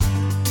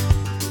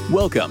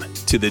Welcome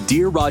to the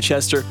Dear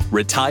Rochester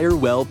Retire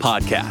Well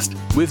podcast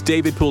with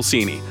David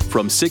Pulsini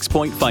from 6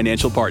 Point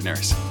Financial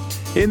Partners.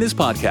 In this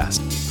podcast,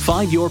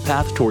 find your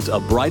path towards a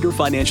brighter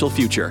financial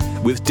future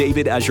with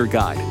David as your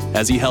guide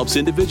as he helps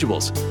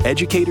individuals,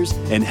 educators,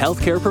 and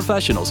healthcare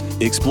professionals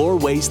explore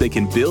ways they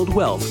can build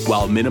wealth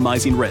while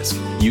minimizing risk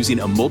using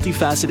a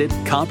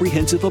multifaceted,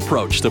 comprehensive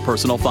approach to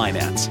personal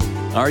finance.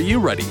 Are you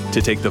ready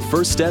to take the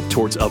first step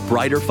towards a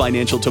brighter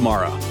financial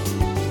tomorrow?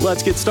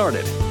 Let's get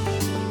started.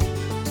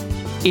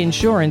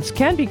 Insurance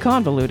can be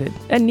convoluted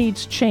and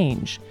needs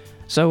change.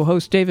 So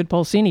host David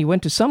Pulsini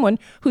went to someone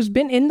who's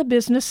been in the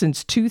business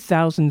since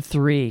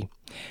 2003.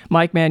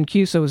 Mike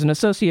Mancuso is an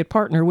associate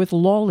partner with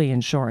Lawley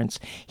Insurance.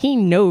 He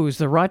knows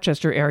the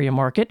Rochester area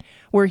market,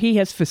 where he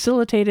has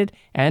facilitated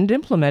and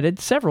implemented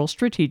several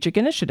strategic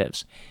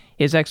initiatives.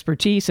 His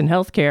expertise in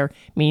healthcare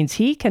means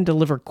he can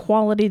deliver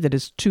quality that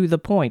is to the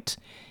point.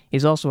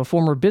 He's also a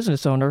former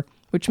business owner,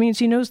 which means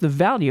he knows the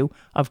value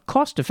of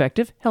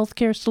cost-effective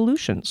healthcare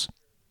solutions.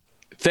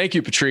 Thank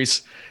you,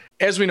 Patrice.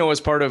 As we know, as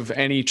part of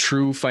any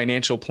true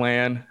financial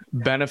plan,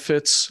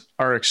 benefits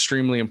are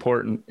extremely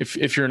important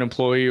if you're an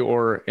employee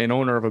or an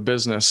owner of a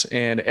business.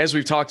 And as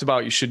we've talked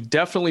about, you should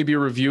definitely be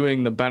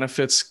reviewing the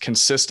benefits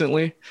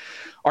consistently.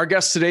 Our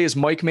guest today is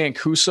Mike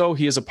Mancuso.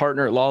 He is a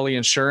partner at Lawley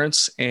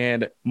Insurance,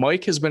 and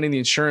Mike has been in the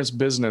insurance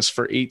business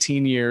for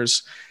 18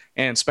 years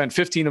and spent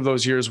 15 of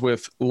those years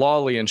with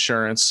Lawley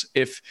Insurance.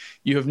 If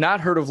you have not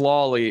heard of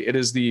Lawley, it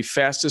is the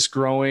fastest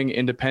growing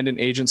independent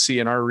agency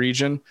in our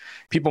region.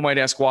 People might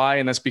ask why,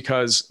 and that's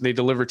because they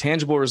deliver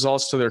tangible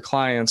results to their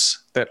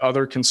clients that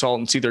other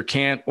consultants either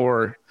can't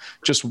or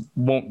just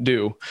won't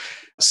do.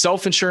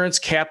 Self-insurance,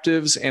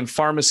 captives, and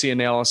pharmacy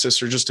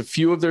analysis are just a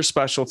few of their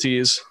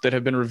specialties that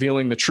have been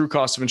revealing the true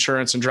cost of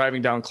insurance and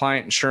driving down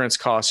client insurance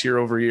costs year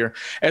over year.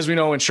 As we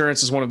know,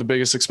 insurance is one of the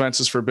biggest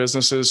expenses for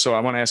businesses, so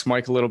I want to ask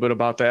Mike a little bit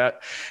about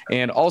that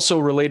and also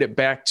relate it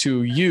back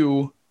to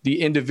you,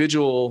 the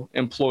individual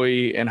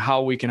employee, and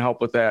how we can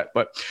help with that.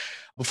 But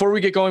before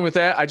we get going with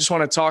that, I just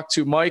want to talk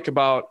to Mike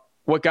about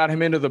what got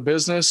him into the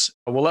business.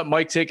 We'll let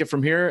Mike take it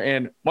from here.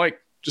 And Mike,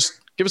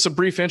 just give us a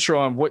brief intro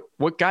on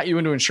what got you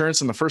into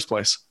insurance in the first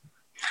place.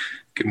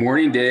 Good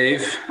morning,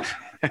 Dave.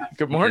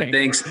 Good morning.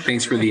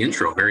 Thanks for the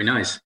intro. Very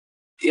nice.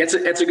 It's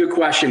a good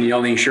question. The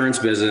insurance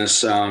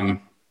business,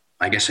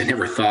 I guess I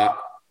never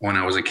thought when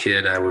I was a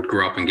kid I would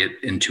grow up and get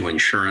into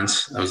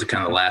insurance. That was the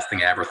kind of the last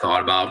thing I ever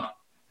thought about.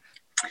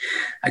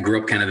 I grew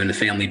up kind of in the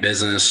family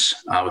business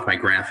with my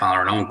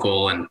grandfather and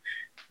uncle, and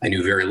I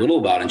knew very little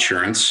about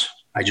insurance.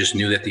 I just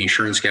knew that the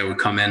insurance guy would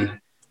come in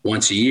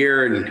once a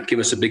year and give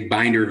us a big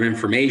binder of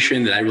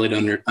information that I really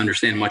don't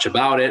understand much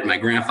about it. My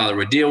grandfather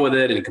would deal with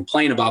it and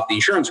complain about the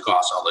insurance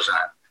costs all the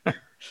time.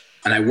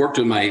 And I worked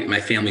with my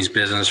family's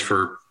business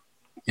for,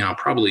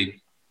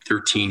 probably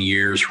 13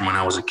 years from when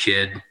I was a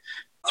kid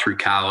through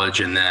college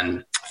and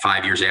then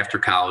 5 years after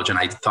college. And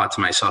I thought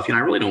to myself, I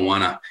really don't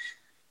want to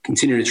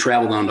continue to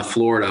travel down to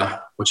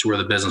Florida, which is where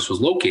the business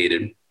was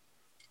located,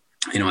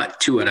 at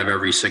 2 out of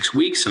every 6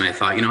 weeks. And I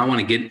thought, I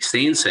want to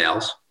stay in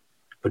sales,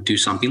 but do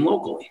something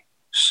locally.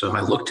 So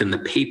I looked in the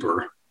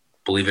paper,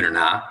 believe it or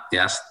not.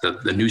 Yes,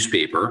 the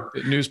newspaper.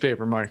 The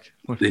newspaper, Mike.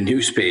 The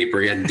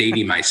newspaper,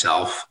 dating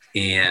myself.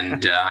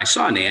 And I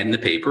saw an ad in the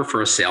paper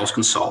for a sales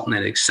consultant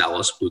at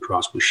Excellus, Blue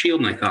Cross Blue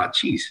Shield. And I thought,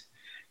 geez,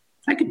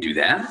 I could do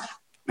that.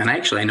 And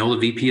I know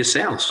the VP of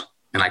sales.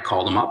 And I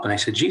called him up and I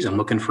said, geez, I'm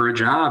looking for a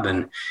job.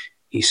 And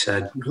he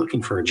said, you're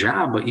looking for a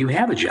job, but you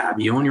have a job.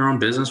 You own your own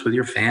business with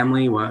your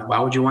family. Why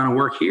would you want to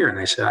work here? And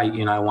I said,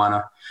 I want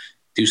to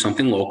do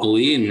something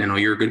locally. And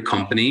you're a good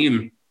company.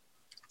 And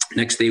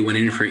next day went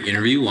in for an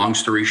interview. Long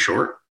story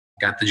short,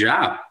 got the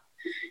job.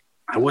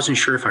 I wasn't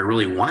sure if I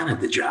really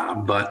wanted the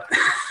job, but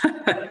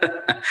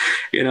I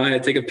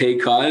had to take a pay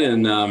cut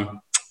and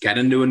got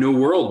into a new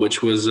world,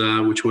 which was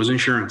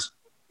insurance.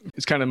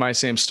 It's kind of my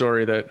same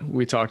story that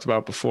we talked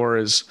about before.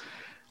 Is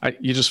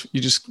you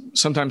just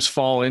sometimes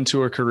fall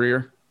into a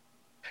career.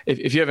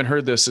 If you haven't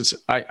heard this,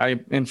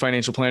 I'm in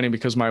financial planning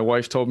because my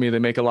wife told me they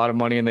make a lot of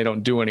money and they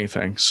don't do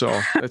anything.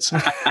 So it's.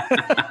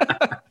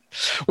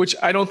 Which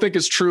I don't think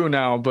is true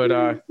now,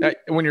 but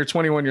when you're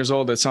 21 years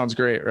old, that sounds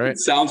great, right? It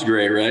sounds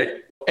great, right?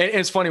 And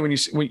it's funny when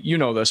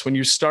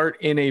you start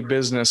in a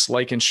business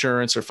like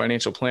insurance or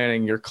financial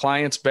planning, your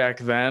clients back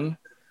then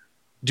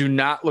do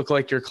not look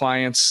like your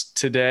clients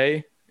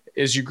today.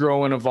 As you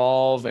grow and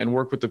evolve and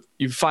work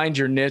you find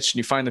your niche and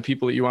you find the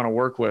people that you want to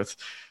work with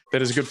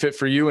that is a good fit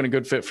for you and a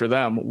good fit for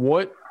them.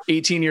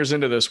 18 years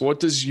into this, what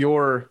does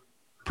your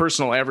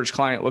personal average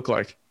client look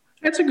like?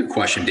 That's a good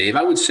question, Dave.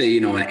 I would say,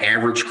 an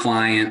average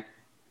client,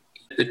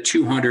 the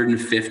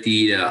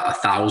 250 to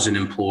 1,000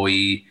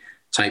 employee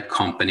type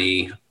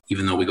company,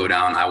 even though I will go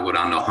down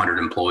to 100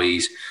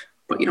 employees,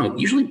 but,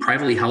 usually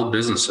privately held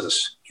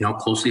businesses,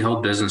 closely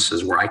held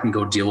businesses where I can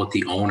go deal with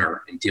the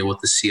owner and deal with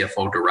the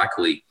CFO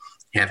directly,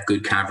 have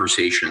good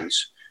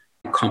conversations.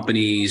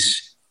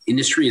 Companies,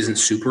 industry isn't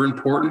super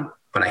important,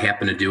 but I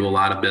happen to do a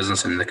lot of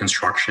business in the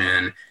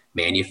construction,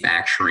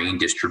 manufacturing,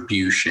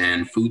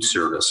 distribution, food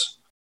service.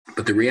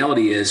 But the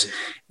reality is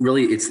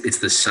really it's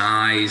the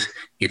size,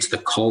 it's the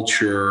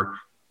culture,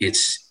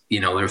 it's,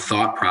 their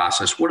thought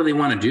process. What do they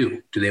want to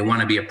do? Do they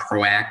want to be a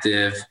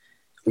proactive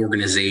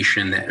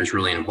organization that is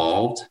really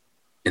involved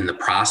in the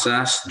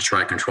process to try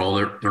to control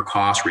their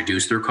costs,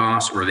 reduce their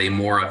costs? Or are they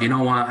more of,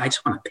 I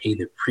just want to pay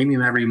the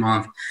premium every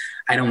month.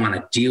 I don't want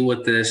to deal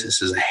with this.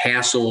 This is a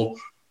hassle.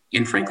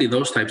 And frankly,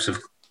 those types of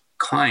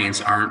clients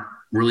aren't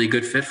really a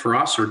good fit for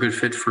us or a good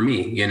fit for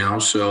me,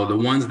 So the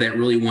ones that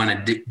really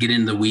want to get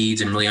into the weeds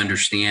and really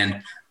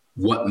understand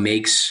what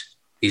makes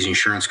these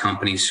insurance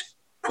companies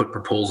put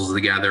proposals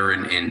together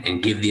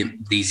and give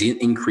them these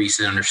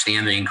increases,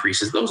 understand the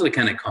increases, those are the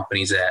kind of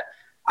companies that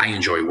I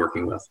enjoy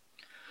working with.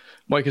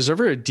 Mike, is there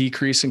ever a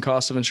decrease in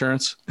cost of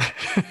insurance?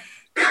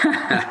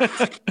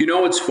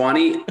 What's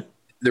funny?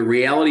 The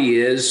reality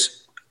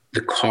is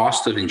the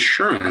cost of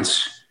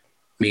insurance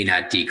may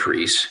not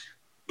decrease,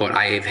 but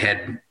I have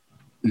had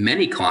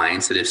many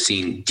clients that have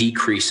seen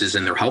decreases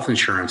in their health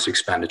insurance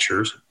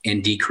expenditures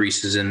and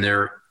decreases in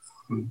their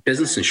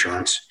business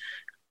insurance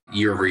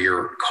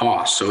year-over-year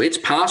costs. So it's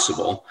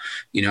possible.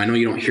 I know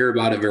you don't hear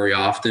about it very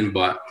often,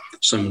 but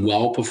some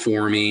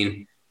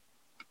well-performing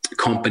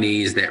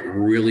companies that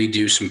really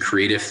do some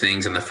creative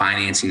things on the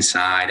financing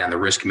side, on the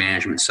risk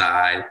management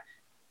side,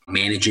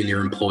 managing their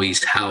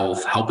employees'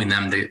 health, helping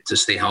them to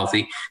stay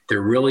healthy.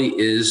 There really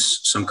is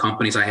some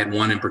companies. I had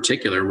one in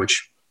particular,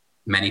 which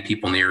many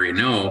people in the area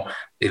know,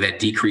 they've had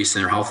decrease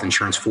in their health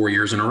insurance 4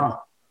 years in a row.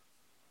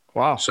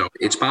 Wow. So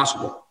it's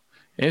possible.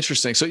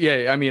 Interesting. So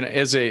yeah, I mean,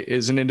 as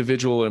an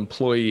individual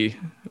employee,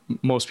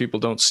 most people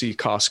don't see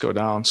costs go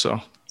down. So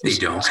they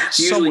don't.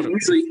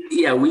 Usually,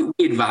 yeah, we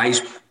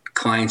advise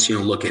clients,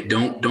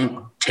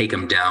 don't take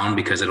them down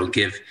because it'll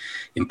give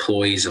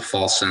employees a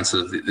false sense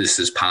of this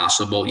is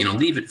possible.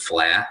 Leave it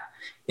flat.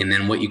 And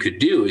then what you could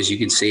do is you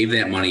can save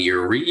that money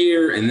year over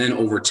year. And then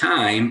over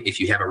time, if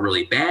you have a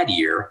really bad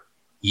year,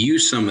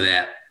 use some of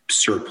that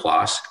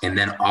surplus and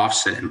then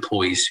offset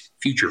employees'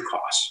 future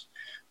costs.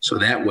 So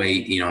that way,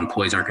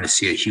 employees aren't going to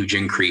see a huge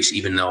increase,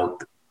 even though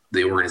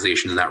the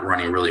organization is not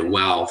running really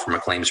well from a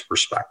claims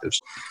perspective.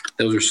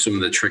 Those are some of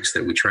the tricks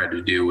that we try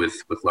to do with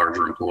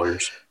larger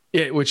employers.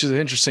 Yeah, which is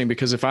interesting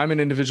because if I'm an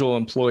individual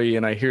employee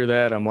and I hear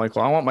that, I'm like,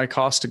 well, I want my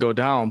costs to go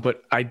down,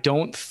 but I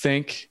don't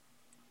think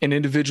an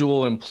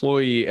individual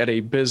employee at a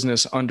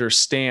business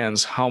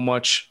understands how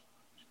much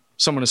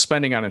someone is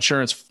spending on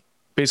insurance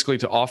basically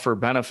to offer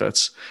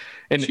benefits.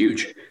 And it's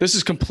huge. This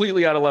is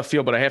completely out of left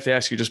field, but I have to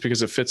ask you just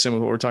because it fits in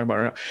with what we're talking about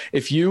right now.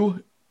 If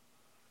you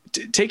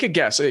take a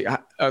guess, a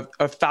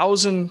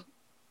 1,000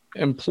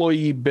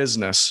 employee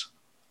business,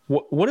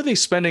 what are they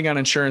spending on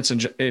insurance?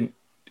 And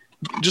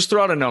just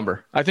throw out a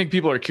number. I think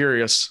people are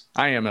curious.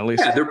 I am, at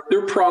least. Yeah,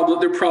 they're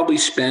probably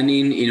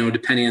spending,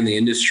 depending on the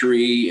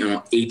industry,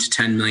 $8 to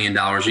 $10 million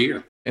a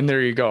year. And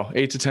there you go,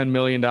 $8 to $10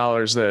 million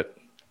that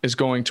is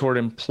going toward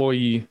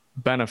employee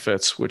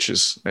benefits,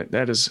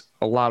 that is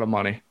a lot of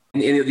money.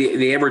 And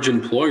the average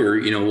employer,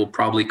 will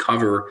probably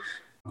cover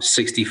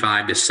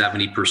 65 to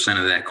 70%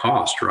 of that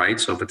cost, right?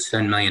 So if it's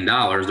 $10 million,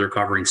 they're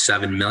covering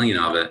 $7 million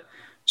of it.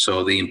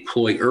 So the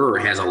employer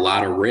has a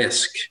lot of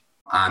risk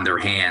on their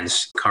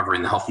hands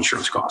covering the health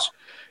insurance costs.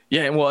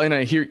 Yeah, well,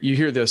 and you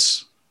hear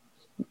this.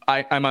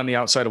 I'm on the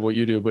outside of what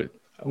you do, but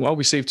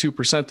we saved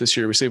 2% this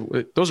year.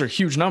 Those are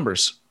huge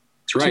numbers.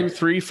 That's right. 2,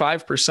 3,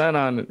 5%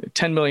 on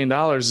 $10 million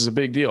is a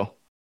big deal.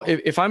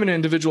 If I'm an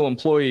individual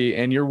employee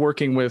and you're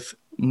working with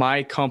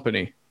my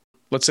company,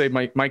 let's say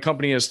my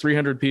company has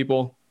 300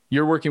 people,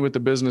 you're working with the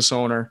business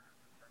owner.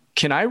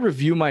 Can I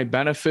review my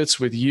benefits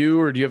with you,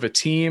 or do you have a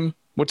team?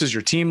 What does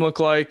your team look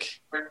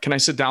like? Can I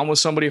sit down with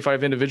somebody if I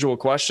have individual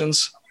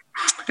questions?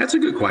 That's a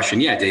good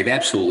question. Yeah, Dave,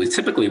 absolutely.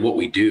 Typically what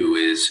we do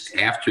is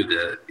after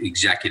the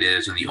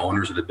executives and the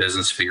owners of the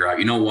business figure out,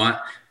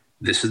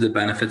 this is the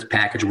benefits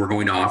package we're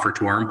going to offer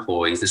to our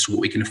employees. This is what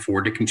we can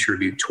afford to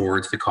contribute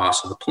towards the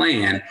cost of the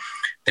plan.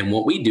 Then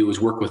what we do is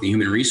work with the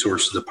human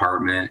resources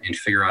department and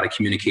figure out a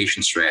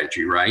communication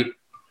strategy, right?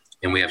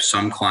 And we have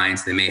some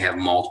clients, they may have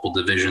multiple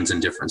divisions in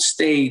different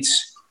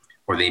states,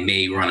 or they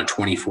may run a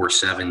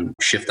 24/7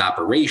 shift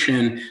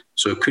operation.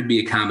 So it could be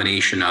a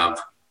combination of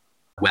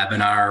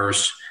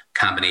webinars,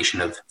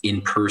 combination of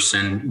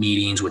in-person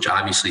meetings, which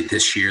obviously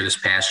this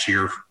past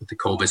year with the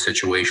COVID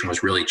situation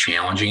was really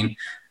challenging.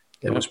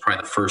 It was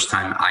probably the first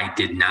time I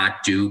did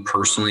not do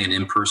personally an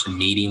in-person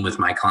meeting with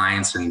my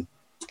clients in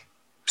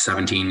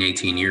 17,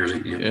 18 years,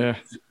 the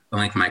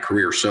length of my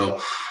career. So,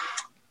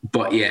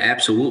 but yeah,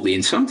 absolutely.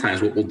 And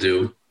sometimes what we'll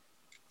do,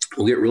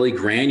 we'll get really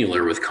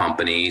granular with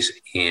companies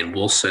and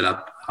we'll set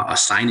up a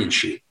sign-in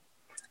sheet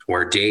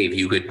where, Dave,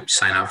 you could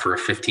sign up for a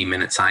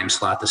 15-minute time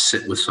slot to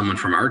sit with someone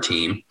from our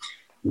team,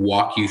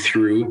 walk you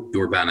through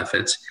your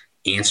benefits,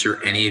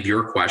 answer any of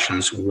your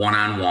questions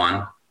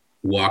one-on-one,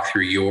 walk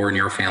through your and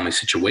your family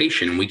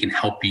situation. We can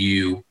help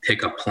you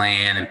pick a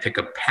plan and pick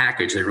a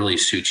package that really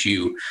suits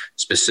you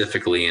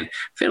specifically. And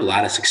we've had a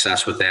lot of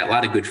success with that, a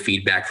lot of good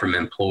feedback from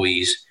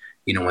employees,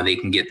 when they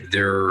can get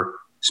their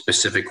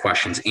specific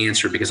questions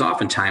answered, because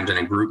oftentimes in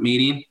a group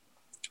meeting,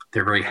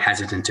 they're very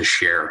hesitant to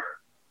share,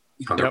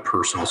 their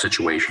personal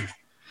situation.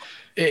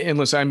 And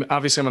listen,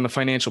 I'm on the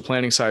financial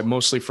planning side,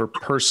 mostly for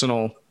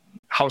personal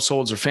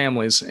households or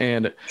families.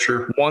 And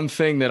one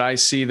thing that I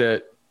see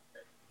that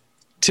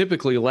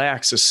typically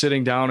lacks is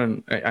sitting down,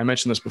 and I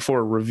mentioned this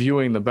before,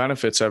 reviewing the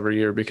benefits every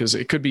year, because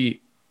it could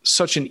be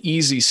such an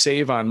easy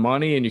save on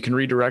money and you can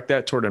redirect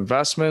that toward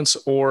investments,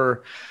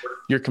 or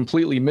you're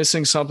completely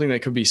missing something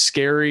that could be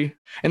scary.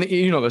 And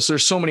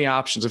there's so many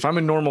options. If I'm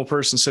a normal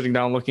person sitting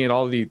down looking at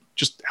all the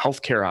just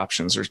healthcare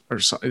options or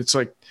it's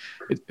like,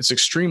 it's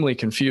extremely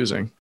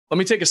confusing. Let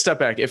me take a step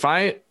back.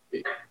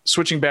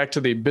 Switching back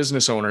to the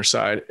business owner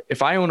side,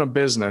 if I own a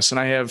business and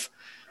I have,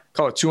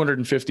 call it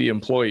 250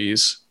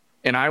 employees,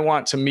 and I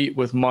want to meet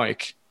with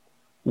Mike,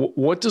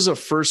 what does a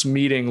first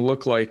meeting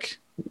look like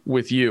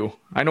with you?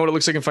 I know what it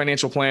looks like in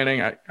financial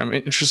planning. I'm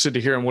interested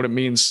to hear what it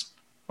means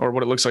or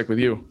what it looks like with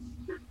you.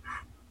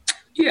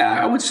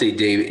 Yeah, I would say,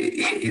 Dave,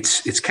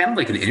 it's kind of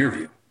like an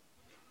interview.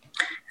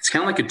 It's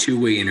kind of like a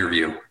two-way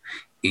interview,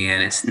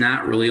 and it's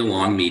not really a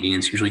long meeting.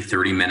 It's usually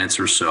 30 minutes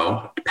or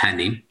so,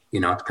 depending. It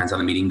depends how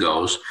the meeting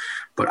goes.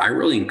 But I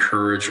really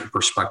encourage a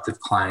prospective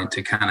client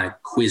to kind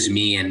of quiz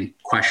me and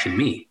question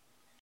me.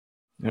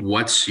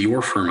 What's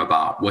your firm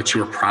about? What's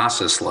your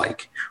process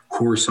like?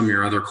 Who are some of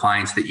your other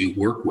clients that you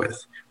work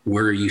with?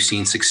 Where are you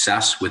seeing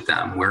success with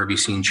them? Where have you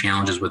seen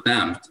challenges with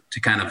them? To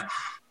kind of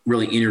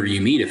really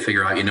interview me to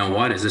figure out,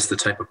 is this the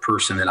type of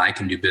person that I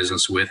can do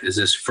business with? Is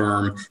this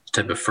firm the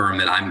type of firm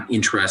that I'm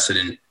interested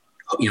in,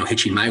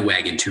 hitching my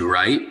wagon to,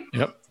 right?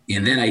 Yep.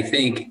 And then I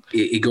think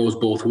it goes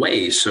both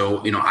ways.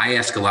 So, I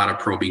ask a lot of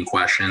probing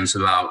questions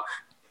about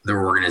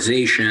their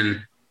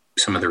organization,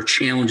 some of their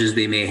challenges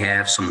they may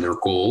have, some of their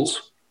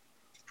goals.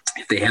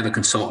 If they have a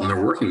consultant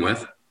they're working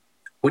with,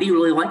 what do you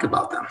really like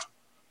about them?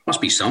 Must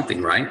be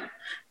something, right?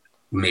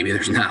 Maybe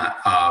there's not.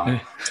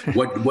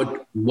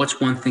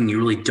 What's one thing you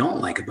really don't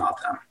like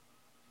about them?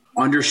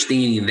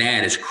 Understanding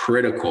that is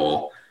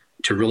critical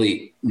to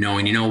really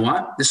knowing,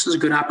 this is a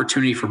good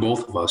opportunity for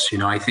both of us.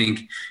 I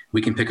think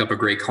we can pick up a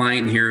great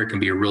client here. It can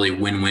be a really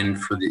win-win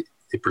for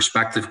the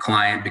prospective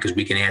client because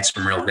we can add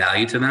some real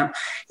value to them.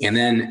 And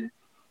then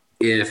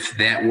if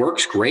that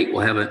works, great.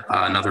 We'll have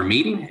another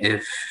meeting.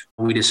 If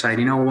we decide,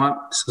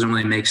 this doesn't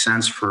really make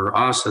sense for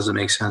us, doesn't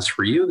make sense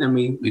for you, then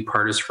we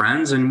part as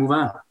friends and move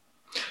on.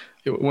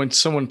 When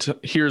someone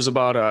hears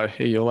about,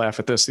 you'll laugh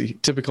at this, the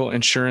typical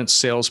insurance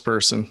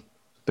salesperson,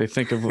 they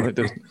think of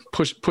the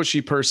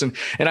pushy person.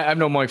 And I've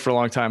known Mike for a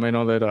long time. I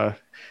know that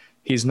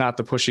he's not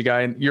the pushy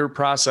guy. And your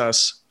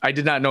process, I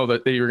did not know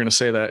that you were going to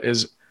say that,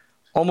 is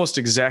almost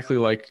exactly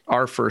like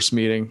our first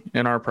meeting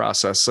in our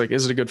process. Like,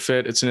 is it a good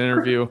fit? It's an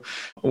interview.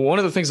 One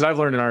of the things that I've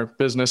learned in our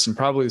business, and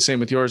probably the same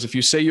with yours, if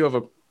you say you have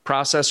a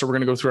process or we're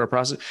going to go through our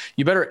process,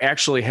 you better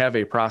actually have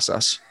a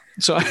process.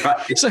 So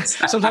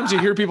sometimes you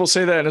hear people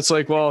say that and it's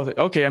like, well,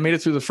 okay, I made it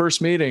through the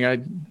first meeting.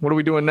 What are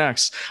we doing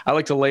next? I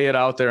like to lay it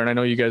out there. And I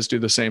know you guys do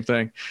the same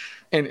thing.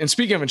 And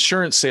speaking of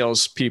insurance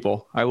sales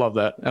people, I love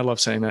that. I love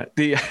saying that.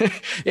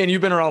 And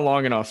you've been around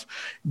long enough.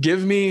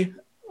 Give me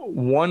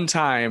one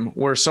time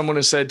where someone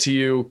has said to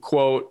you,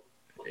 quote,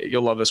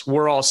 you'll love this,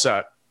 we're all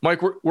set.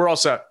 Mike, we're all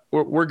set.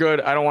 We're good.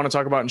 I don't want to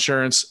talk about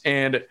insurance.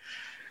 And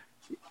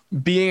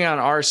being on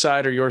our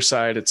side or your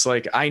side, it's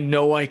like, I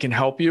know I can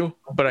help you,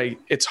 but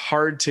it's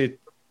hard to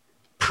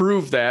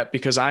prove that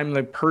because I'm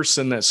the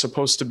person that's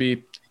supposed to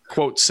be,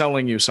 quote,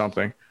 selling you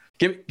something.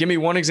 Give me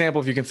one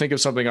example if you can think of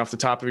something off the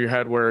top of your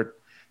head where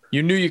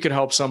you knew you could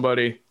help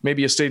somebody,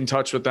 maybe you stayed in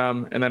touch with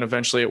them and then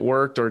eventually it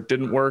worked or it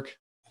didn't work.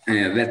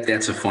 Yeah,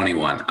 that's a funny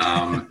one.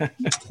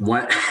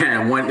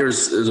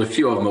 There's a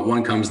few of them, but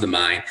one comes to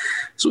mind.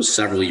 This was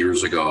several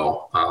years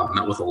ago.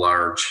 Met with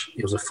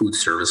it was a food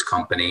service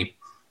company,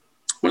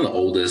 one of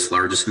the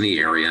largest in the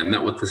area.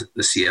 Met with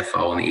the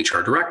CFO and the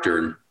HR director,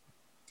 and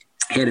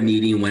had a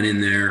meeting, went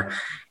in there,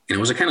 and it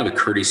was a kind of a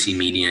courtesy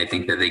meeting, I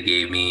think, that they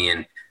gave me.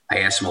 And I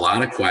asked them a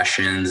lot of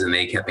questions and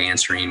they kept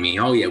answering me.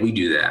 Oh yeah, we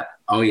do that.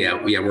 Oh yeah,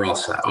 we're all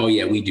set. Oh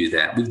yeah, we do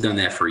that. We've done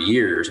that for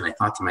years. And I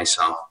thought to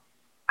myself,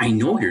 I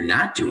know you're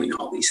not doing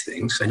all these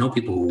things. I know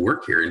people who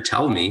work here and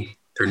tell me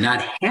they're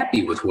not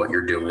happy with what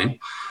you're doing,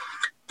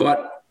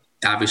 but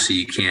obviously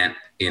you can't,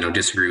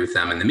 disagree with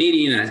them in the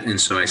meeting. And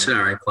so I said,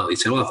 all right, politely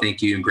said, well,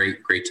 thank you. And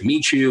great to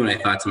meet you. And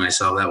I thought to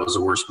myself, that was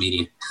the worst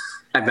meeting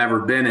I've ever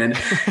been in.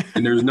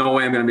 And there's no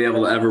way I'm going to be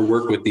able to ever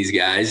work with these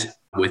guys,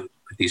 with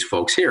these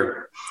folks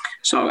here.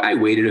 So I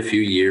waited a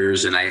few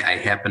years and I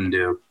happened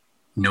to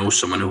know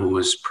someone who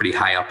was pretty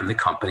high up in the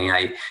company.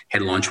 I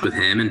had lunch with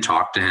him and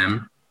talked to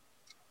him.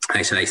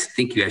 I said, I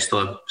think you guys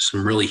still have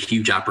some really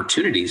huge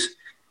opportunities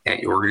at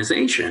your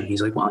organization.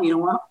 He's like, well, you know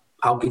what?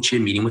 I'll get you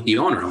a meeting with the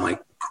owner. I'm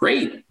like,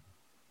 great.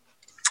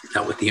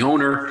 Met with the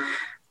owner.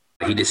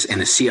 And the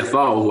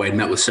CFO, who I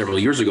met with several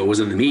years ago, was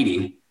in the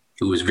meeting,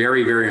 who was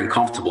very, very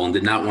uncomfortable and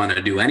did not want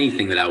to do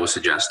anything that I was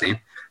suggesting.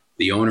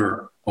 The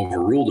owner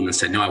overruled him and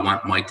said, no, I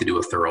want Mike to do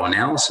a thorough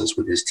analysis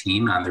with his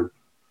team on their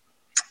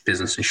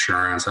business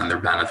insurance, on their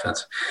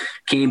benefits.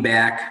 Came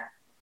back,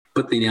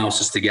 put the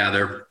analysis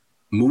together,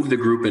 moved the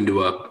group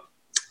into a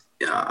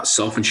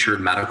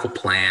self-insured medical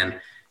plan,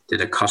 did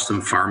a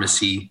custom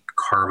pharmacy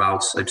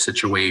carve-outs type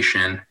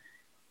situation.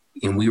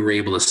 And we were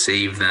able to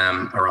save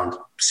them around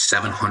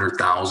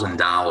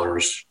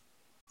 $700,000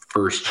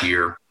 first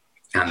year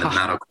on the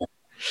medical.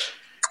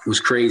 It was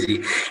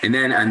crazy. And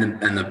then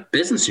on the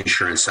business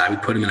insurance side, we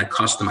put them in a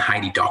custom high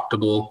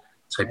deductible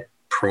type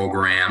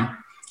program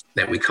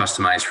that we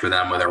customized for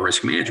them with our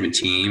risk management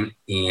team.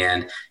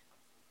 And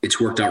it's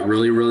worked out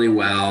really, really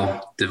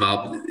well,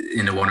 developed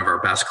into one of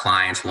our best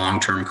clients,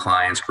 long-term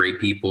clients, great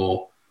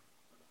people.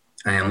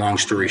 And long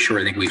story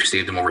short, I think we've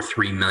saved them over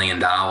 $3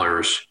 million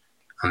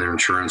on their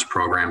insurance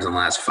programs in the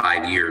last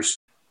 5 years.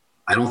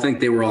 I don't think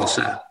they were all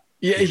set.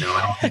 Yeah. I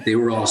don't think they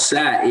were all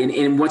set.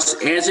 And what's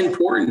as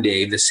important,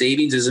 Dave, the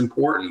savings is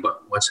important,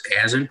 but what's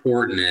as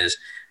important is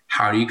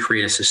how do you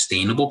create a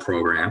sustainable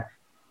program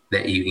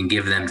that you can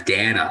give them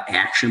data,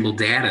 actionable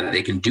data, that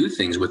they can do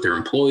things with their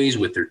employees,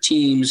 with their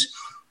teams,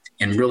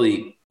 and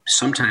really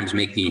sometimes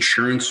make the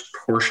insurance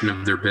portion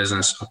of their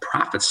business a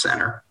profit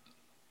center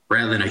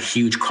rather than a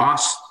huge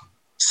cost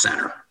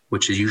center,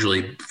 which is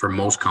usually for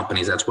most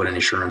companies, that's what an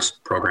insurance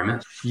program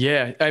is.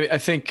 Yeah. I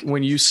think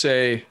when you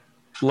say,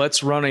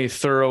 let's run a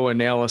thorough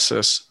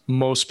analysis,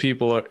 most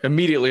people are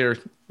immediately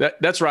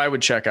that's where I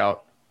would check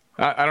out.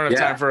 I don't have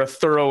time for a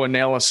thorough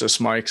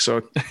analysis, Mike.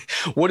 So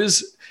what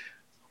does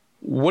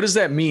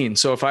that mean?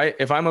 So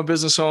if I'm a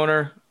business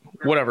owner,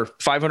 whatever,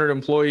 500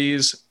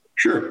 employees,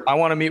 sure, I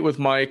want to meet with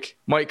Mike.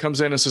 Mike comes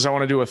in and says, I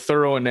want to do a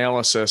thorough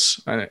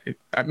analysis. And it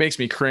makes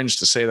me cringe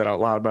to say that out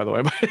loud, by the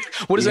way. But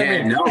what does that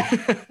mean? No.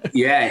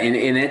 Yeah.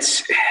 And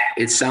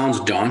it sounds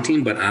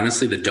daunting, but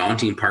honestly, the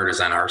daunting part is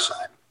on our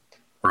side,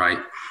 right?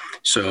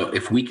 So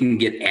if we can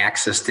get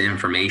access to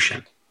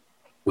information,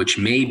 which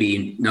may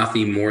be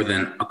nothing more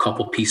than a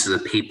couple pieces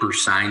of paper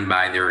signed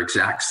by their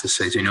execs to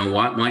say, you know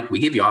what, Mike, we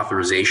give you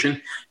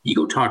authorization. You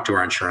go talk to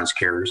our insurance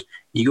carriers.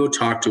 You go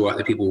talk to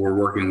the people we're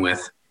working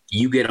with.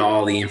 You get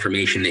all the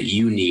information that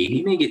you need.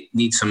 You may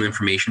need some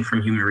information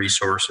from human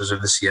resources or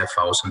the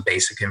CFO, some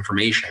basic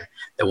information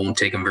that won't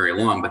take them very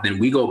long. But then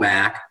we go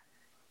back,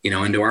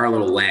 into our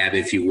little lab,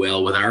 if you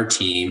will, with our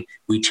team.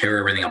 We tear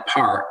everything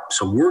apart.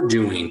 So we're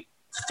doing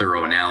the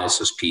thorough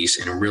analysis piece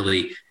and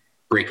really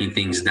breaking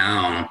things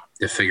down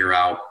to figure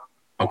out,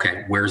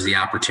 okay, where's the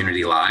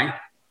opportunity lie?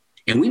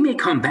 And we may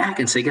come back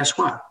and say, guess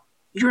what?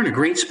 You're in a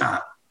great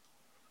spot.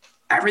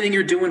 Everything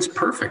you're doing is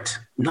perfect.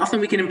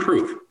 Nothing we can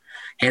improve.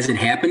 Hasn't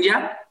happened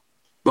yet,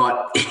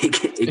 but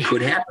it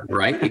could happen,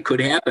 right? It could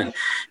happen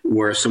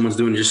where someone's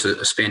doing just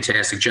a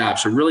fantastic job.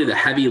 So really the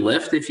heavy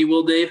lift, if you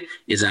will, Dave,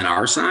 is on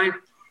our side,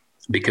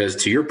 because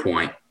to your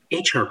point,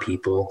 HR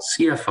people,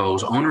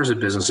 CFOs, owners of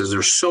businesses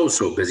are so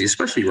busy,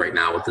 especially right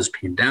now with this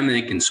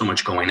pandemic and so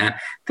much going on.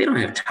 They don't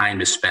have time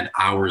to spend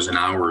hours and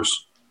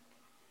hours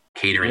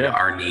catering to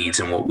our needs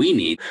and what we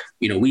need.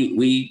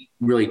 We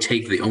really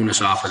take the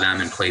onus off of them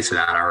and place it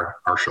on our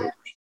shoulders.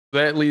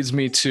 That leads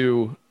me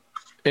to,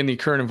 in the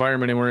current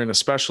environment and we're in,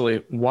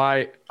 especially,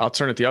 why I'll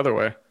turn it the other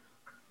way.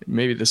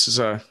 Maybe this is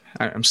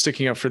I'm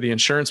sticking up for the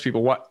insurance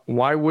people.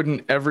 Why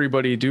wouldn't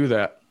everybody do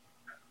that?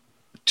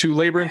 Too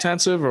labor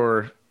intensive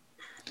or?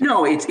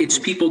 No, it's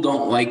people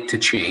don't like to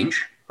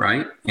change,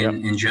 right?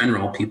 In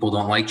general, people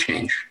don't like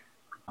change.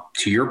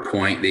 To your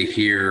point, they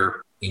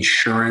hear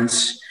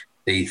insurance,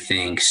 they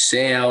think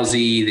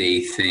salesy,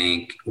 they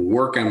think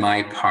work on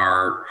my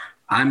part,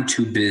 I'm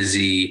too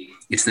busy,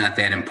 it's not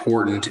that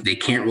important. They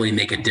can't really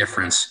make a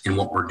difference in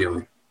what we're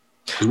doing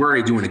because we're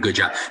already doing a good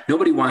job.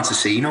 Nobody wants to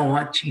say, you know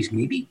what, geez,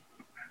 maybe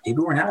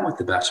we're not with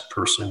the best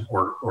person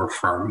or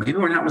firm. Maybe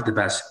we're not with the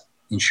best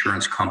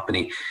insurance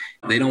company.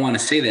 They don't want to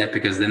say that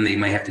because then they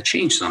might have to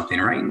change something,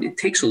 right? And it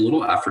takes a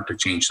little effort to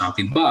change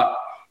something, but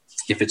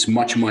if it's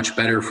much, much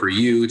better for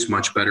you, it's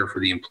much better for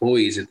the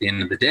employees at the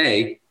end of the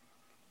day,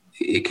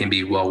 it can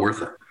be well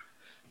worth it.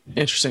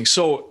 Interesting.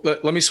 So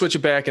let me switch it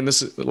back. And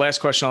this is the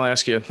last question I'll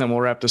ask you, and then we'll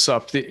wrap this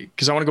up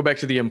because I want to go back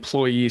to the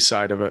employee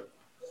side of it.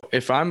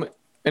 If I'm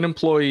an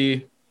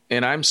employee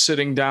and I'm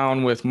sitting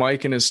down with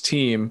Mike and his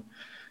team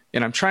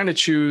and I'm trying to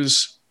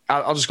choose,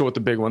 I'll just go with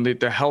the big one, the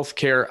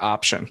healthcare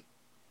option.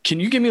 Can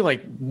you give me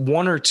like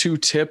one or two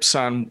tips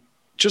on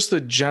just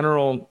the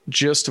general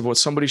gist of what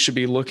somebody should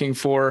be looking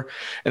for?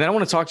 And then I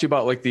want to talk to you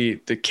about like the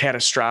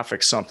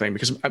catastrophic something,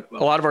 because a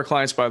lot of our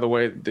clients, by the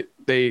way,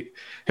 they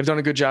have done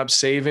a good job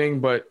saving,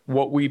 but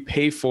what we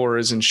pay for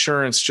is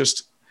insurance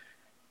just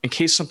in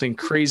case something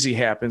crazy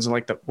happens. And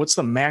like what's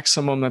the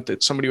maximum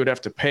that somebody would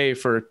have to pay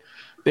for,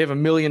 they have $1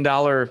 million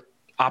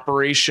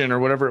operation or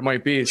whatever it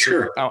might be.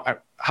 Sure. So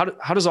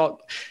how does all,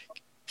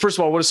 first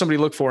of all, what does somebody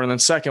look for? And then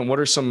second, what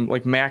are some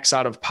like max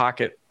out of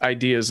pocket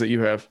ideas that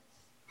you have?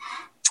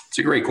 It's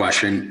a great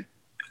question.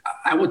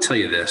 I will tell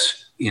you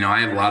this, I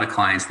have a lot of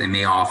clients, they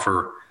may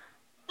offer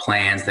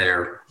plans that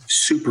are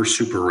super,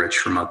 super rich,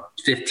 from a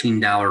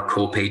 $15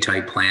 copay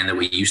type plan that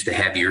we used to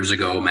have years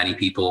ago, many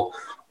people,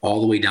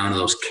 all the way down to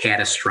those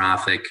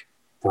catastrophic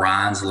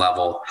bronze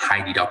level,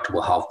 high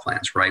deductible health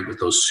plans, right? With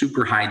those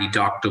super high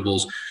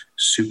deductibles,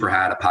 super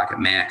high out of pocket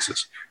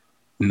maxes.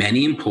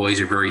 Many employees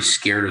are very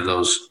scared of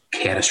those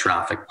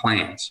catastrophic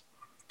plans.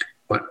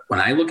 But when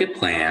I look at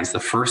plans, the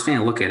first thing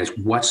I look at is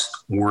what's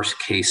worst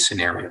case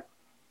scenario.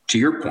 to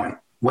your point,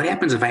 what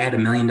happens if I had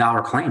 $1 million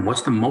claim?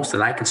 What's the most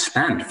that I could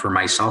spend for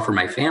myself or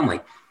my family?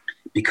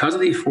 Because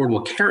of the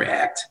Affordable Care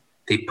Act,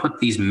 they put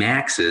these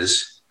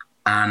maxes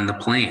on the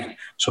plan.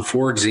 So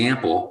for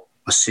example,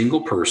 a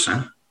single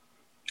person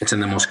that's in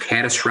the most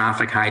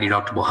catastrophic high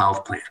deductible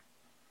health plan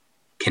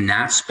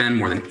cannot spend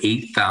more than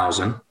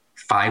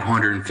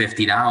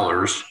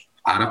 $8,550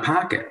 out of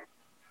pocket.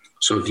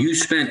 So if you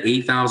spend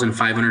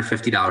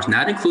 $8,550,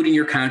 not including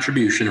your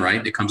contribution,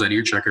 right, that comes out of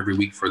your check every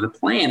week for the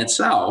plan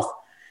itself,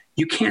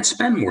 you can't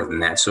spend more than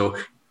that. So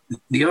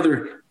the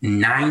other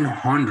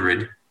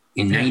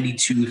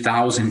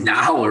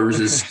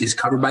 $992,000 is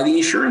covered by the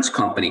insurance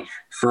company.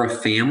 For a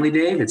family,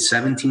 Dave, it's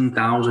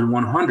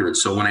 $17,100.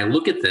 So when I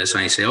look at this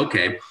and I say,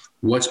 okay,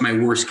 what's my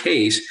worst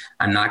case?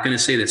 I'm not going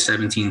to say that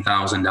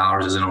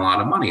 $17,000 isn't a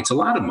lot of money. It's a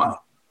lot of money.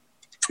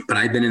 But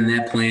I've been in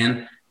that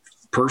plan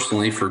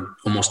personally for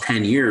almost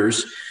 10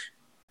 years.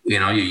 You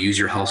know, you use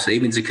your health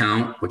savings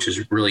account, which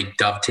is really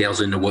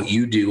dovetails into what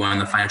you do on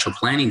the financial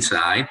planning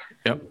side.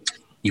 Yep.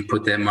 You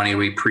put that money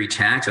away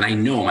pre-tax. And I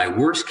know my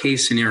worst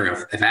case scenario,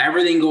 if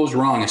everything goes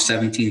wrong, is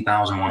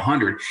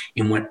 $17,100.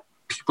 And what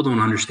people don't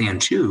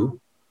understand too,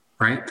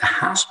 right? The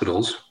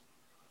hospitals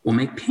will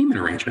make payment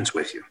arrangements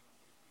with you.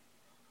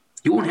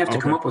 You won't have to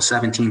come up with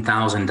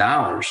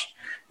 $17,000.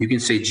 You can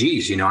say,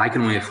 geez, you know, I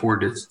can only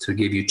afford to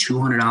give you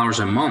 $200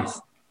 a month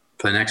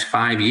for the next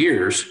 5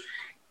 years.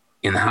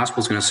 And the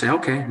hospital's going to say,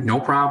 okay, no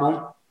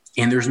problem.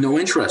 And there's no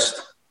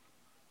interest.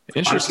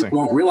 Interesting. People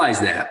won't realize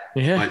that.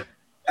 Yeah. But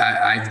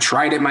I've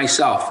tried it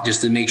myself just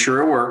to make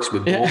sure it works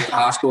with both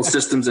hospital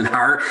systems in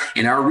our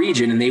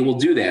region, and they will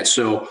do that.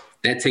 So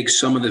that takes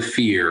some of the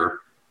fear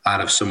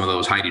out of some of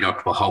those high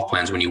deductible health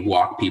plans when you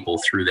walk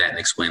people through that and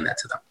explain that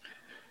to them.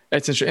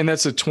 That's interesting. And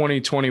that's a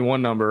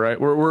 2021 number, right?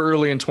 We're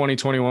early in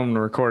 2021 when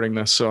we're recording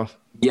this. So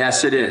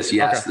yes, it is.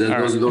 Yes.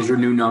 Okay. Those are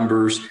new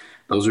numbers.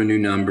 Those are new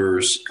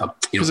numbers.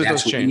 Because it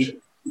does change.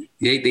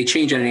 They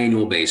change on an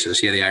annual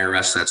basis. Yeah, the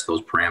IRS sets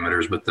those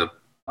parameters, but the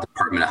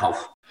Department of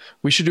Health.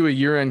 We should do a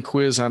year-end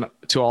quiz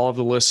to all of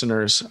the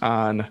listeners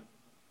on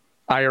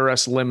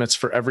IRS limits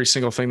for every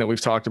single thing that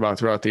we've talked about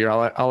throughout the year.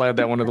 I'll add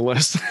that one to the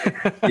list.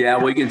 Yeah,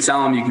 well, you can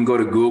tell them you can go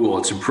to Google.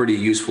 It's a pretty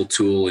useful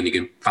tool, and you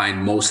can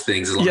find most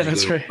things as long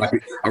as you go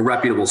to a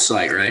reputable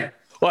site, right?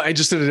 Well, I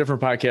just did a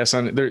different podcast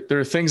on it. There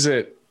are things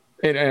that,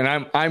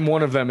 and I'm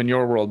one of them in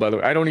your world, by the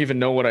way. I don't even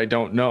know what I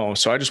don't know.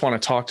 So I just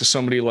want to talk to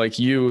somebody like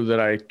you that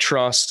I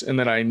trust and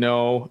that I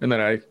know and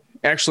that I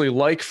actually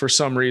like for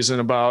some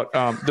reason about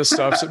this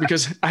stuff. So,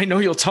 because I know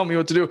you'll tell me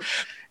what to do.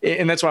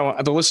 And that's why I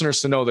want the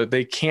listeners to know that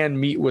they can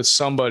meet with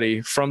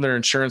somebody from their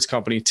insurance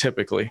company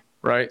typically,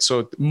 right?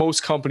 So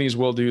most companies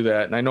will do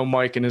that. And I know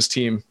Mike and his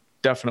team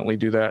definitely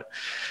do that.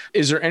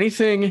 Is there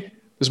anything, this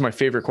is my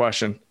favorite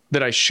question,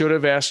 that I should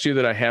have asked you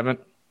that I haven't?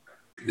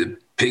 The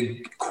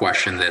big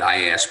question that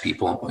I ask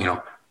people, you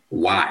know,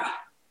 why?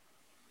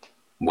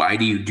 Why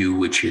do you do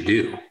what you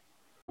do?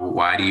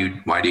 Why do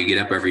you get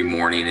up every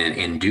morning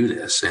and do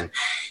this? And,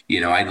 you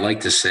know, I'd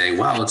like to say,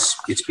 well,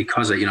 it's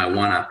because I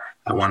want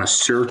to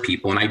serve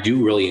people, and I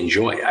do really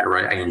enjoy it.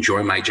 I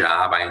enjoy my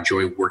job. I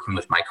enjoy working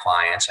with my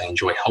clients. I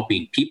enjoy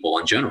helping people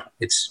in general.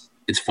 It's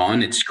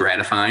fun. It's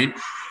gratifying.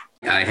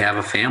 I have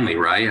a family,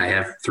 right? I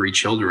have 3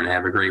 children. I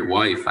have a great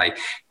wife.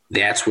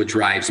 That's what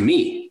drives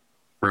me,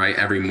 right?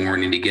 Every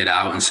morning to get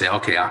out and say,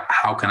 okay,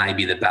 how can I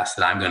be the best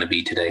that I'm going to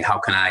be today? How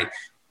can I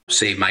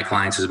save my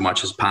clients as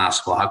much as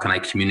possible? How can I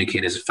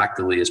communicate as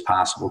effectively as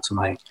possible to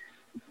my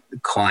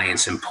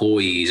clients,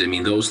 employees? I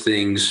mean, those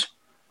things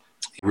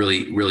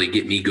really, really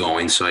get me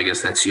going. So I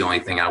guess that's the only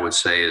thing I would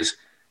say is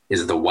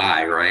the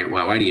why, right?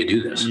 Well, why do you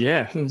do this?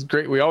 Yeah, it's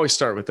great. We always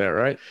start with that,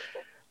 right?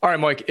 All right,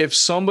 Mike, if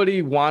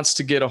somebody wants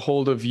to get a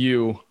hold of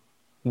you,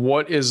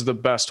 what is the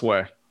best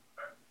way?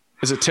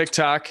 Is it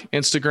TikTok,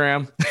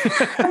 Instagram?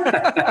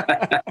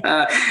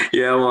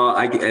 Yeah, well,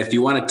 if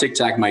you want to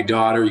TikTok my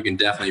daughter, you can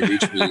definitely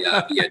reach me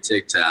via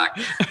TikTok.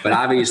 But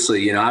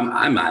obviously, you know,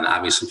 I'm on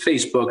obviously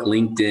Facebook,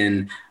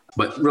 LinkedIn.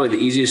 But really, the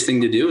easiest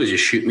thing to do is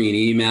just shoot me an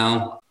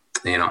email.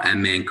 You know,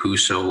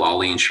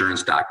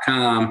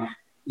 mmancuso@lawleyinsurance.com.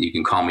 You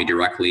can call me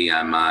directly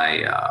on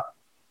my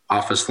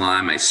office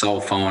line, my cell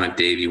phone. If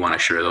Dave, you want to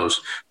share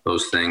those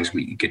things,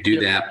 we could do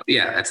that. But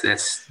yeah,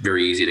 that's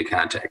very easy to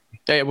contact.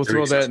 Yeah, we'll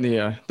throw that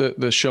in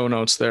the show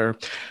notes there.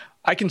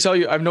 I can tell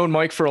you, I've known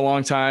Mike for a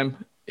long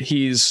time.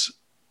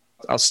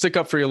 I'll stick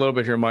up for you a little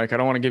bit here, Mike. I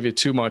don't want to give you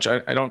too much.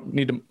 I don't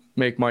need to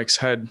make Mike's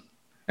head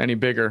any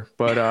bigger,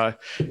 but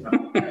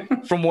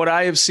from what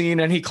I have seen,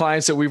 any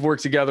clients that we've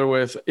worked together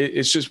with,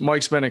 it's just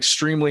Mike's been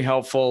extremely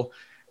helpful.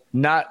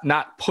 Not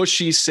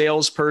pushy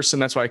salesperson.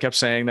 That's why I kept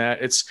saying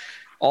that. It's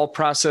all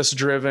process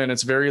driven.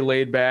 It's very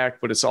laid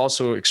back, but it's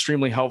also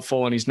extremely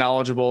helpful, and he's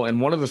knowledgeable.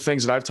 And one of the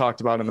things that I've talked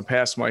about in the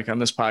past, Mike, on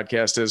this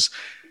podcast is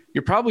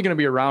you're probably going to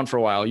be around for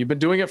a while. You've been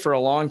doing it for a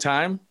long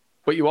time.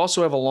 but you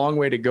also have a long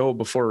way to go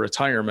before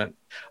retirement.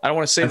 I don't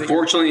want to say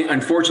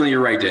unfortunately,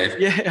 you're right, Dave.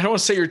 Yeah, I don't want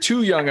to say you're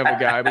too young of a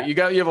guy, but you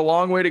have a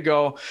long way to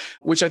go,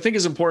 which I think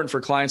is important for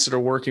clients that are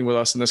working with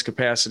us in this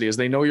capacity, is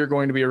they know you're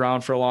going to be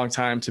around for a long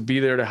time, to be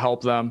there to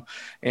help them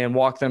and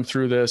walk them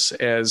through this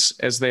as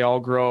they all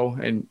grow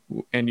and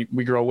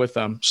we grow with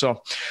them.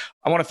 So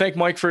I want to thank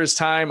Mike for his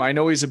time. I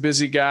know he's a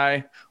busy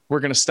guy. We're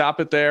going to stop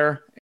it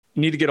there. You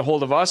need to get a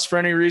hold of us for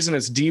any reason,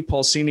 it's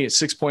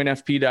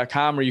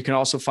dpulsini@sixpointfp.com, or you can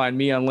also find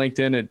me on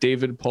LinkedIn at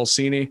David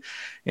Pulsini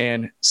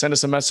and send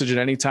us a message at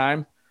any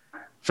time.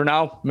 For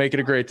now, make it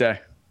a great day.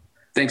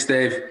 Thanks,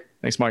 Dave.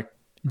 Thanks, Mike.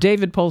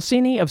 David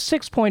Pulsini of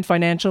 6 Point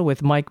Financial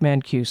with Mike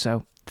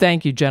Mancuso.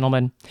 Thank you,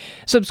 gentlemen.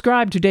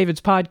 Subscribe to David's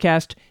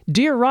podcast,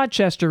 Dear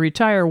Rochester,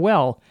 Retire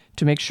Well,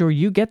 to make sure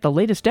you get the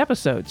latest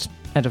episodes.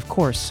 And of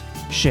course,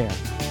 share.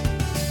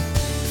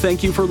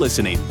 Thank you for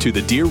listening to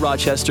the Dear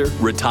Rochester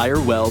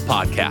Retire Well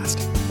podcast.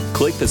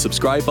 Click the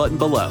subscribe button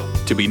below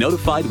to be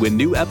notified when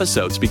new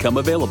episodes become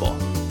available.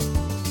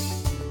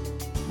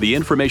 The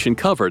information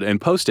covered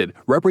and posted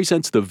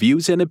represents the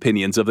views and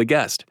opinions of the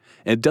guest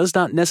and does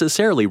not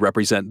necessarily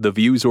represent the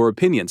views or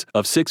opinions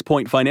of 6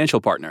 Point Financial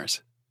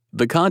Partners.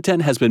 The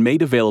content has been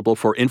made available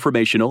for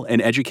informational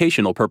and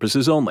educational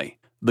purposes only.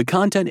 The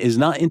content is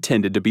not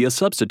intended to be a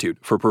substitute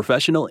for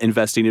professional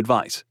investing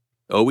advice.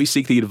 Always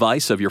seek the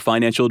advice of your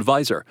financial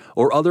advisor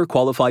or other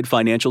qualified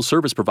financial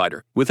service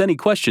provider with any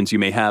questions you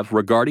may have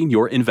regarding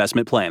your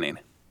investment planning.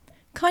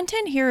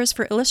 Content here is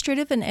for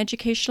illustrative and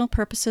educational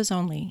purposes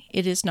only.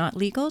 It is not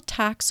legal,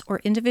 tax, or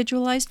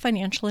individualized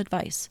financial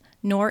advice,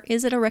 nor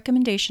is it a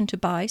recommendation to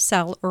buy,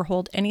 sell, or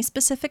hold any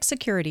specific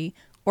security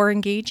or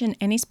engage in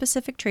any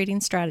specific trading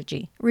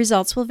strategy.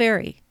 Results will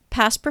vary.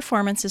 Past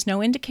performance is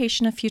no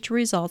indication of future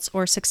results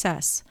or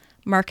success.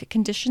 Market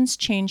conditions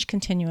change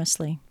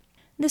continuously.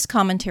 This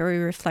commentary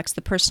reflects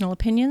the personal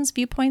opinions,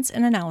 viewpoints,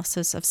 and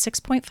analysis of 6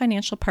 Point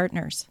Financial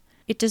Partners.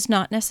 It does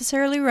not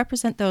necessarily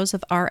represent those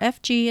of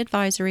RFG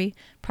Advisory,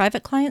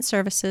 Private Client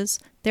Services,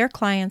 their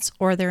clients,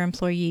 or their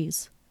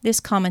employees. This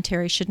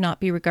commentary should not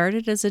be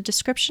regarded as a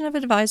description of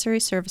advisory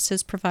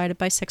services provided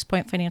by 6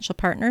 Point Financial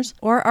Partners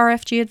or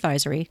RFG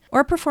Advisory,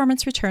 or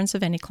performance returns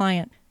of any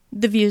client.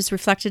 The views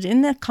reflected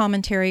in the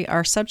commentary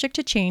are subject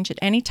to change at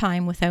any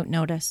time without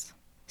notice.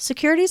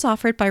 Securities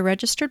offered by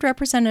registered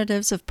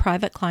representatives of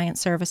Private Client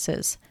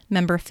Services,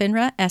 member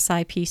FINRA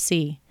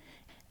SIPC.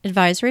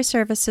 Advisory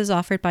services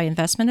offered by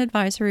investment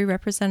advisory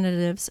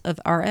representatives of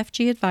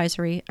RFG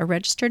Advisory, a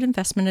registered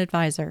investment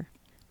advisor.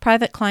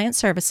 Private Client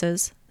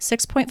Services,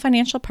 6 Point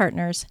Financial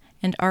Partners,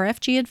 and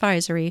RFG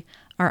Advisory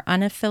are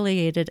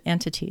unaffiliated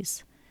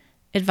entities.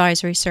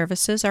 Advisory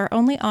services are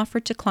only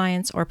offered to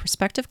clients or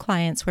prospective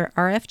clients where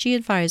RFG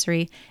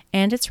Advisory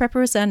and its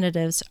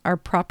representatives are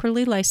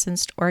properly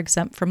licensed or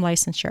exempt from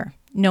licensure.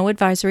 No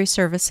advisory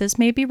services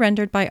may be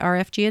rendered by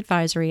RFG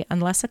Advisory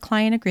unless a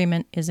client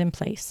agreement is in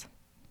place.